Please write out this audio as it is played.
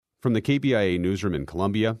From the KBIA newsroom in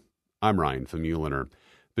Columbia, I'm Ryan Famuliner.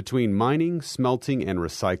 Between mining, smelting, and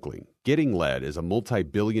recycling, getting lead is a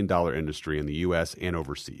multi-billion-dollar industry in the U.S. and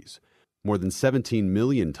overseas. More than 17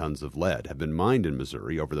 million tons of lead have been mined in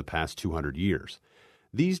Missouri over the past 200 years.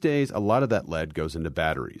 These days, a lot of that lead goes into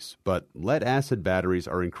batteries, but lead-acid batteries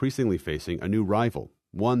are increasingly facing a new rival,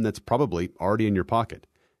 one that's probably already in your pocket.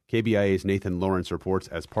 KBIA's Nathan Lawrence reports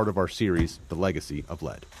as part of our series, The Legacy of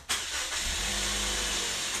Lead.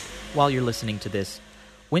 While you're listening to this,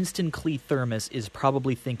 Winston Kliethermes is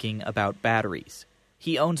probably thinking about batteries.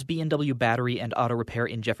 He owns B&W Battery and Auto Repair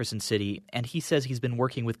in Jefferson City, and he says he's been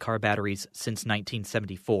working with car batteries since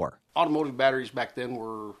 1974. Automotive batteries back then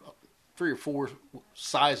were 3 or 4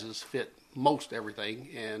 sizes fit most everything,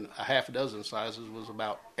 and a half a dozen sizes was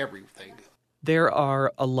about everything. There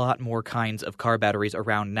are a lot more kinds of car batteries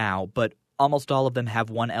around now, but almost all of them have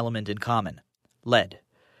one element in common: lead.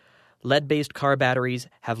 Lead-based car batteries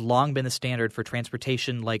have long been the standard for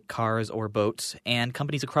transportation like cars or boats, and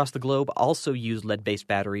companies across the globe also use lead-based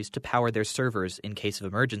batteries to power their servers in case of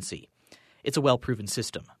emergency. It's a well-proven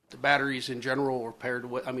system. The batteries in general are paired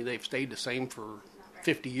to they've stayed the same for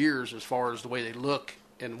 50 years as far as the way they look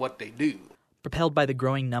and what they do. Propelled by the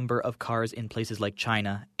growing number of cars in places like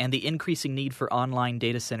China and the increasing need for online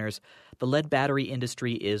data centers, the lead battery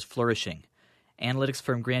industry is flourishing. Analytics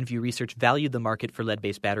firm Grandview Research valued the market for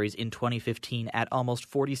lead-based batteries in 2015 at almost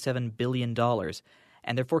 $47 billion,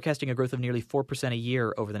 and they're forecasting a growth of nearly 4% a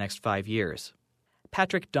year over the next 5 years.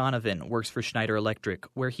 Patrick Donovan works for Schneider Electric,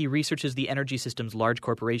 where he researches the energy systems large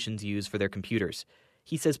corporations use for their computers.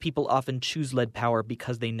 He says people often choose lead power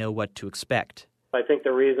because they know what to expect. I think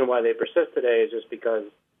the reason why they persist today is just because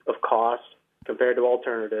of cost compared to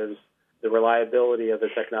alternatives, the reliability of the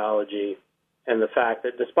technology, and the fact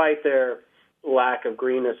that despite their lack of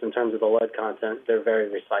greenness in terms of the lead content, they're very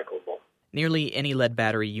recyclable. Nearly any lead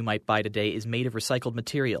battery you might buy today is made of recycled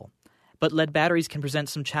material. But lead batteries can present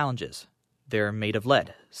some challenges. They're made of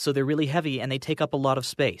lead, so they're really heavy and they take up a lot of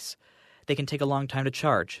space. They can take a long time to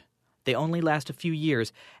charge. They only last a few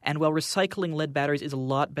years, and while recycling lead batteries is a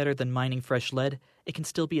lot better than mining fresh lead, it can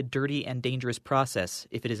still be a dirty and dangerous process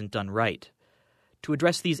if it isn't done right. To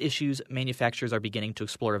address these issues, manufacturers are beginning to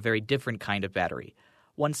explore a very different kind of battery,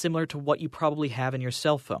 one similar to what you probably have in your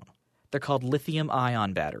cell phone. They're called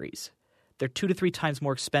lithium-ion batteries. They're 2 to 3 times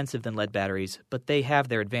more expensive than lead batteries, but they have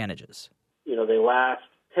their advantages. They last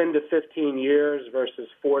 10 to 15 years versus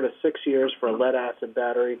 4 to 6 years for a lead-acid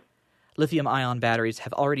battery. Lithium-ion batteries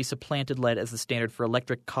have already supplanted lead as the standard for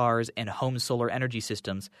electric cars and home solar energy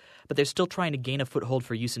systems, but they're still trying to gain a foothold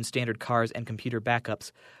for use in standard cars and computer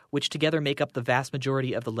backups, which together make up the vast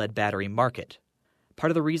majority of the lead battery market.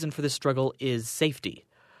 Part of the reason for this struggle is safety.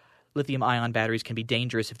 Lithium-ion batteries can be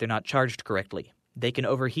dangerous if they're not charged correctly. They can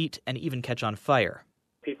overheat and even catch on fire.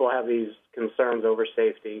 People have these concerns over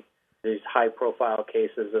safety, these high-profile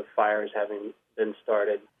cases of fires having been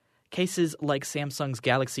started. Cases like Samsung's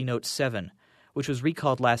Galaxy Note 7, which was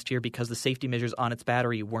recalled last year because the safety measures on its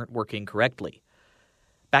battery weren't working correctly.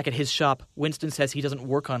 Back at his shop, Winston says he doesn't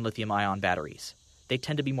work on lithium-ion batteries. They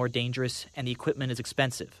tend to be more dangerous, and the equipment is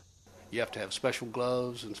expensive. You have to have special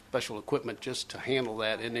gloves and special equipment just to handle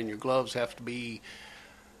that, and then your gloves have to be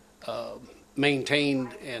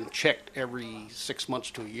maintained and checked every 6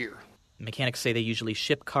 months to a year. Mechanics say they usually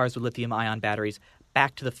ship cars with lithium-ion batteries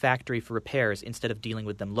back to the factory for repairs instead of dealing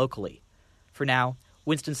with them locally. For now,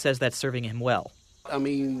 Winston says that's serving him well.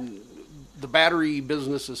 The battery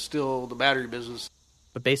business is still the battery business.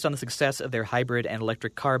 But based on the success of their hybrid and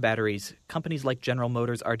electric car batteries, companies like General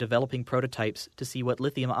Motors are developing prototypes to see what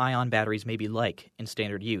lithium-ion batteries may be like in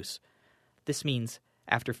standard use. This means,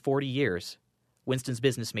 after 40 years, Winston's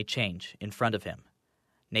business may change in front of him.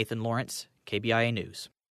 Nathan Lawrence, KBIA News.